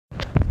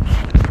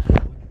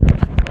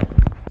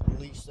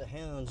the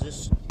Hounds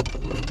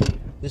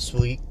this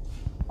week.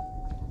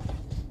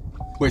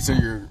 Wait, so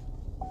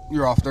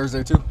you're off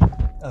Thursday too?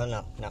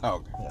 No. Oh,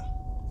 okay.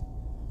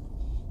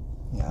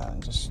 No,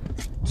 just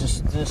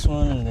this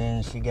one, and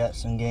then she got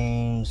some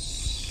games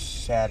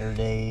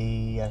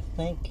Saturday, I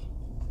think,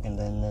 and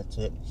then that's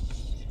it.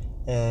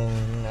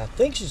 And I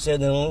think she said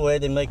the only way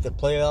they make the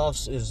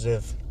playoffs is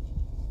if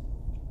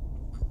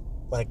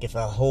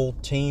a whole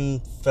team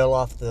fell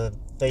off the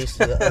face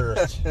of the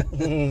earth.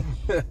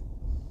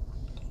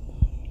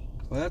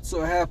 Well, that's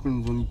what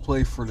happens when you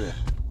play for the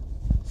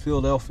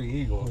Philadelphia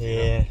Eagles.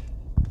 Yeah,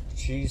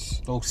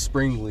 she's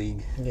spring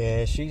league.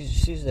 Yeah,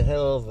 she's a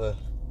hell of a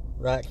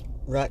right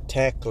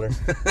tackler.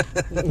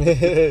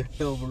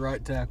 Hell of a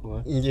right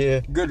tackler.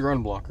 Yeah, good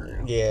run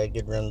blocker. Yeah,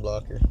 good run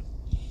blocker.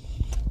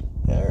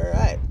 All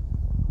right.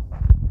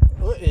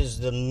 What is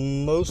the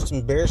most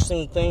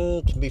embarrassing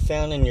thing to be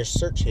found in your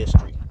search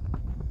history?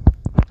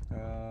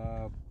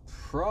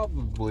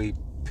 Probably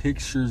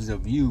pictures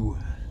of you.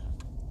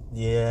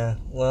 Yeah,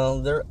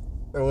 well, there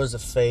was a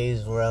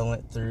phase where I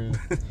went through,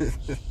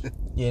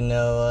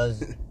 I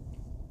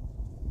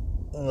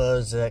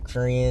was that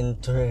Korean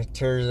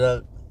turns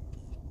up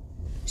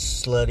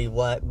slutty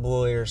white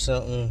boy or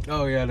something.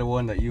 Oh, yeah, the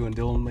one that you and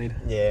Dylan made?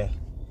 Yeah.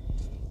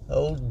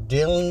 Old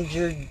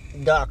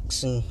Dillinger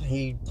Dachshund,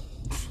 he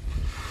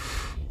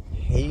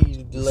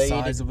laid the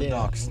size it of down. A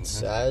dachshund.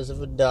 Size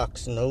of a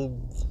dachshund,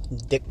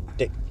 old dick.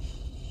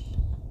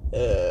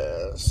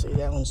 Let's see,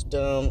 that one's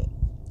dumb.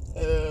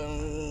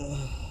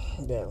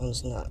 That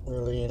one's not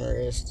really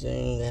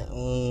interesting. That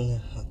one,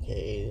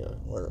 okay,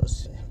 where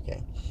was it?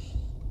 Okay.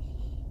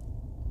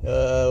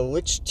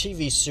 Which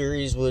TV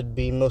series would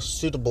be most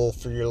suitable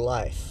for your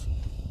life?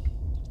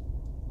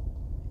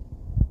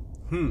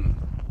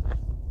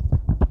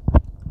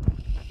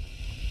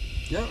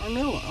 Yeah, I don't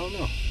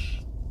know.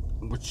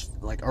 Which,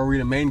 are we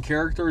the main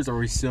characters, or are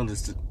we still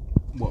just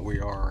what we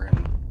are?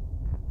 And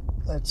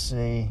let's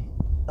see.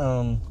 I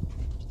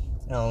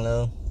don't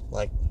know,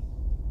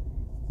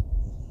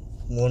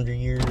 Wonder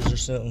Years or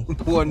something.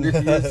 Wonder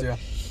Years, yeah.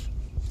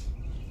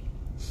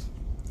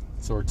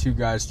 So we're two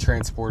guys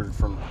transported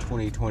from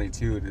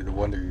 2022 to the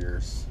Wonder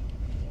Years.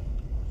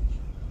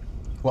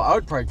 Well, I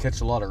would probably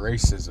catch a lot of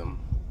racism.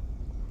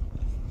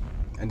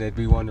 And they'd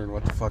be wondering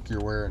what the fuck you're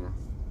wearing.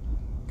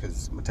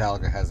 Because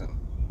Metallica hasn't,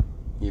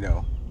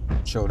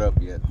 showed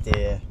up yet.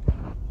 Yeah.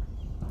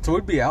 So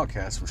it'd be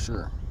Outcast for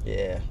sure.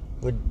 Yeah.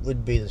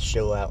 Would be the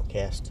show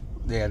Outcast.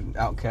 Yeah,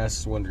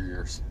 Outcast's Wonder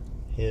Years.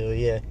 Hell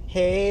yeah.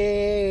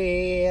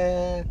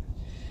 Hey,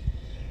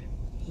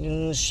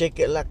 shake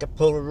it like a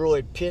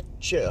Polaroid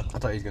picture. I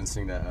thought you were going to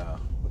sing that,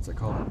 what's it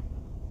called?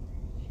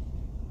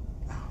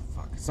 Oh,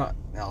 fuck. It's not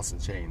Alice in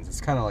Chains.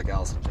 It's kind of like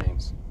Alice in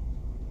Chains.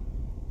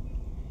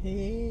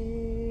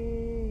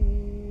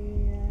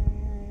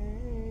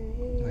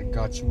 I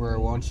got you where I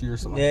want you or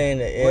something. Yeah.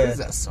 What is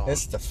that song?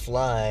 That's the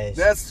Flies.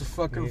 That's the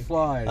fucking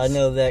Flies. I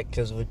know that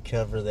because we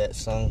cover that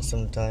song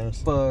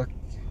sometimes. Fuck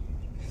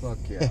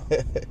yeah.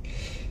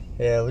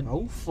 Yeah.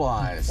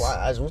 Flies.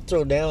 Flies. We'll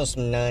throw down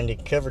some 90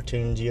 cover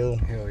tunes, yo.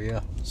 Hell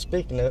yeah.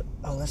 Speaking of,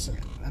 that's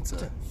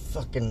a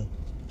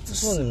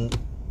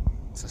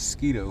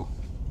Skeeto.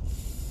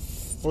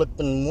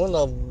 Flipping one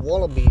of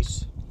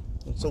wallabies.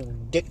 It's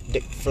old Dick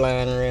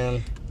flying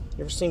around.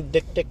 You ever seen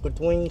Dick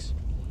with wings?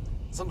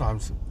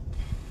 Sometimes.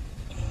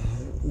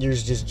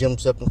 Yours just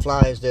jumps up and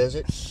flies, does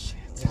it? Shit.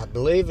 I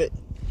believe it.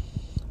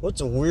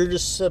 What's the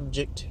weirdest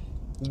subject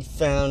you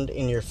found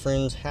in your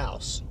friend's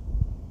house?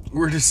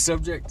 Weirdest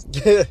subject?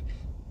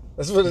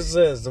 That's what it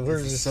says. The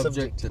weirdest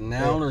subject. The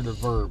noun or the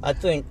verb? I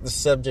think the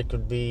subject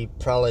would be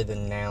probably the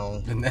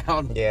noun. The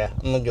noun? Yeah,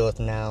 I'm going to go with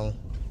noun.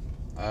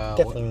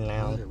 Definitely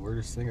noun. What is the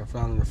weirdest thing I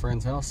found in a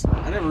friend's house?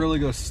 I never really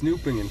go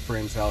snooping in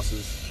friends'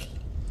 houses.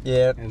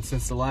 Yeah. And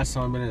since the last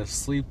time I've been in a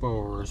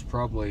sleepover was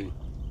probably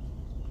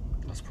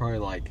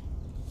like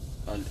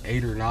an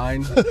 8 or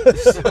 9.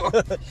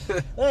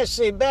 Let's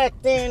see, back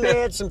then they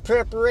had some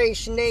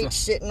preparation eggs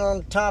sitting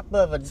on top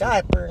of a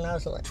diaper, and I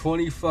was like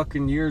 20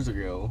 fucking years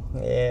ago.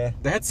 Yeah.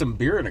 They had some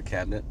beer in a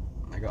cabinet.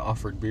 I got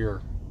offered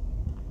beer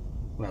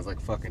when I was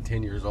fucking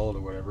 10 years old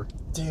or whatever.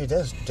 Dude,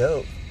 that's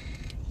dope.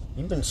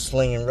 You've been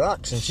slinging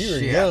rocks since you were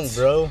young,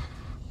 bro.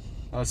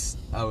 I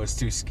was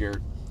too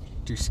scared.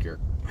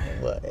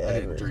 Whatever. I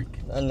didn't drink.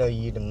 I know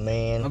you the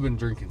man. I've been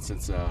drinking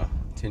since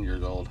 10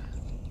 years old.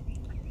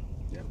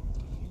 Yep.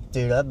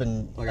 Dude, I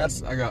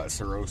got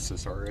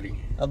cirrhosis already.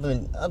 I've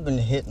been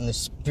hitting the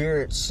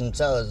spirits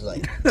since I was 3.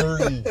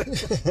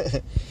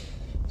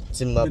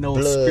 It's in my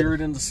blood.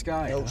 Spirit in the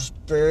sky. No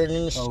spirit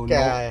in the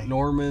sky.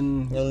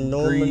 Norman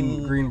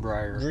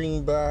Greenbrier.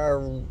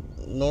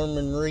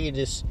 Norman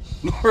Reedus.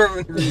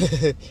 Norman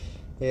Reedus.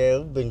 Yeah,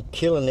 we've been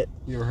killing it.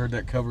 You ever heard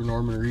that cover,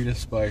 Norman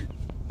Reedus, by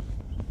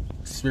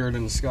Spirit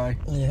in the Sky?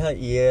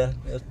 Yeah,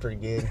 that's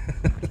pretty good.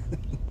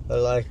 I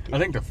like it. I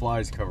think the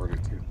Flies covered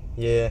it too.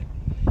 Yeah.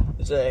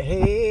 It's like,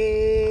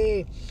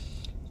 hey,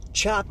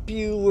 chop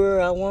you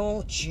where I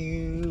want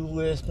you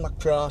with my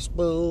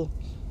crossbow.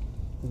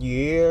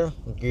 Yeah,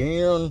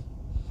 again.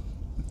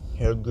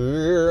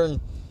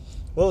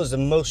 What was the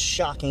most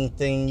shocking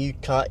thing you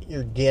caught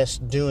your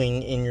guest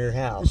doing in your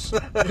house?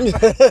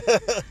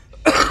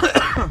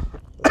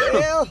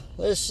 Well,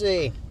 let's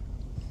see.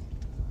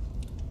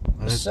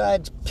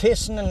 Besides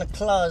pissing in the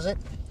closet.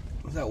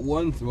 That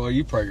one, well,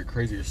 you probably get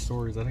crazier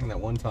stories. I think that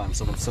one time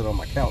someone sat on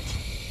my couch.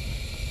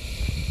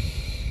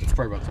 It's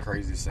probably about the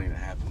craziest thing that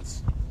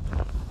happens.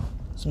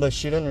 Somebody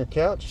shit on your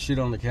couch? Shit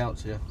on the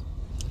couch, yeah.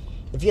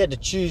 If you had to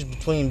choose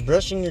between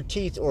brushing your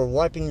teeth or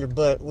wiping your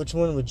butt, which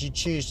one would you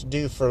choose to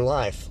do for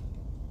life?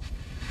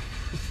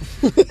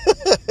 You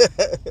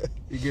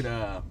could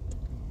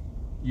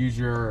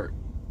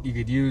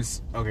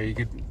you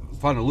could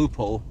find a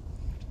loophole.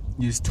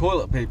 Use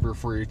toilet paper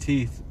for your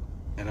teeth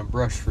and a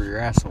brush for your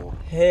asshole.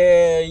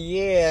 Hell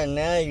yeah,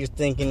 now you're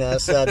thinking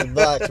outside the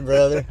box,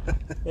 brother.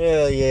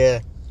 Hell yeah.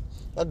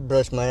 I'd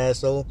brush my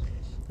asshole.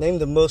 Name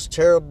the most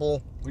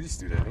terrible... We just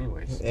do that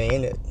anyways.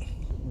 Ain't it?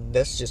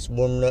 That's just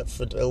warming up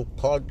for the old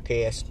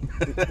podcast.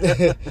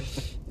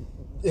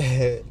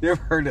 You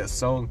ever heard that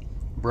song,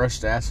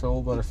 Brushed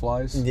Asshole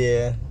Butterflies?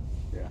 Yeah.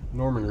 Yeah.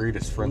 Norman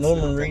Reedus, friends.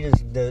 Norman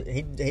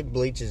Reedus, he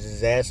bleaches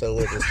his asshole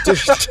with his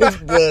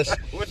toothbrush.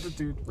 With the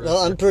toothbrush. No,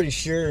 I'm pretty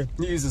sure.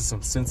 He uses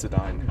some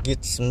Sensodyne.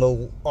 Get some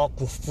old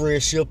Aqua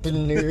Fresh up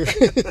in there.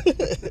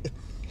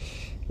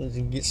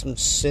 Get some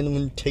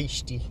cinnamon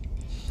tasty.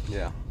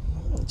 Yeah.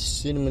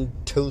 Cinnamon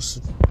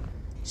toast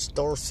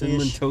starfish.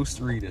 Cinnamon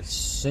Toast Reedus.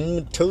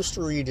 Cinnamon Toast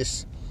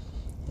Reedus.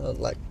 I'd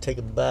like to take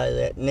a bite of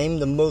that. Name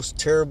the most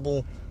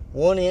terrible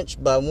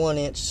 1-inch by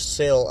 1-inch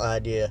cell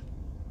idea.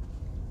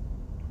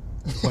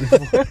 That's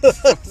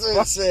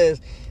what it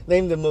says.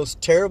 Name the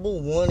most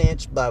terrible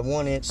 1-inch by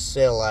 1-inch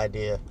cell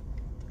idea.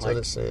 That's Like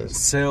what it says.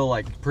 Cell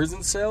like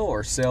prison cell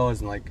or cell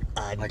as in like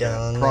I a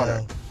don't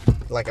product? know.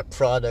 Like a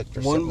product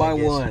or something. One by I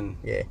guess. one.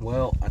 Yeah.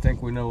 Well, I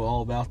think we know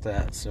all about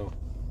that. So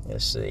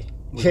Let's see.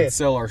 we can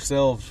sell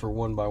ourselves for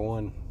one by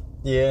one,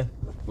 Yeah.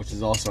 which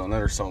is also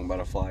another song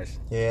about flies.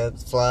 Yeah, it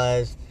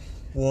flies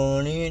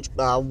 1-inch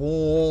by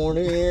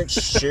 1-inch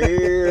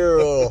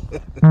cell.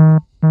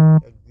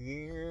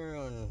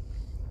 Again.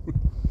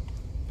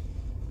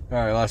 All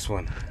right, last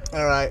one.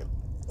 All right.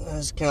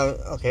 That's kind of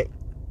okay.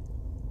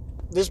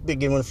 This would be a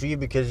good one for you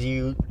because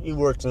you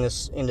worked in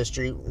this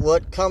industry.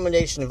 What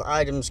combination of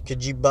items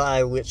could you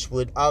buy which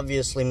would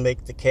obviously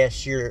make the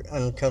cashier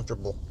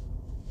uncomfortable?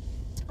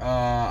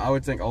 I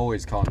would think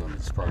always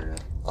condoms, probably.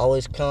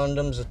 Always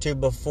condoms, a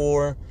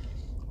 2x4,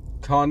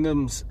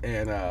 Condoms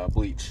and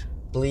bleach.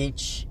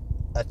 bleach,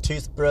 a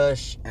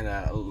toothbrush, And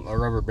a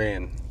rubber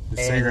band.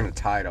 Just say you're going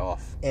to tie it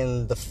off.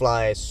 and the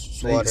fly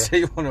swatter. Say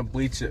you want to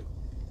bleach it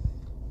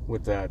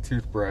with a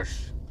toothbrush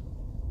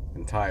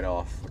and tie it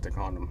off with the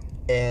condom.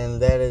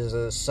 And that is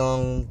a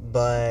song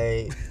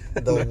by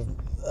the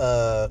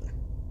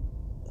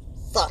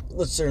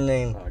what's their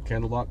name?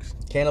 Candlebox?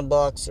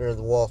 Candlebox or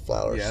the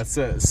Wallflowers? Yeah, it's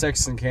a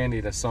Sex and Candy.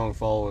 The song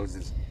follows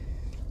is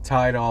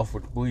tied off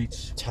with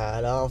bleach.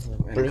 Tied off with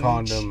And bleach,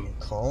 condom.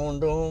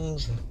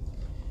 condoms.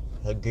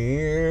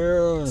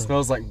 Again.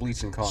 Smells like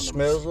bleach and condoms.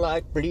 Smells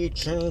like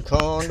bleach and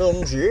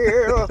condoms,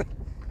 yeah. All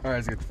right,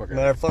 let's get the fuck out.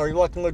 Matter of fact, are you watching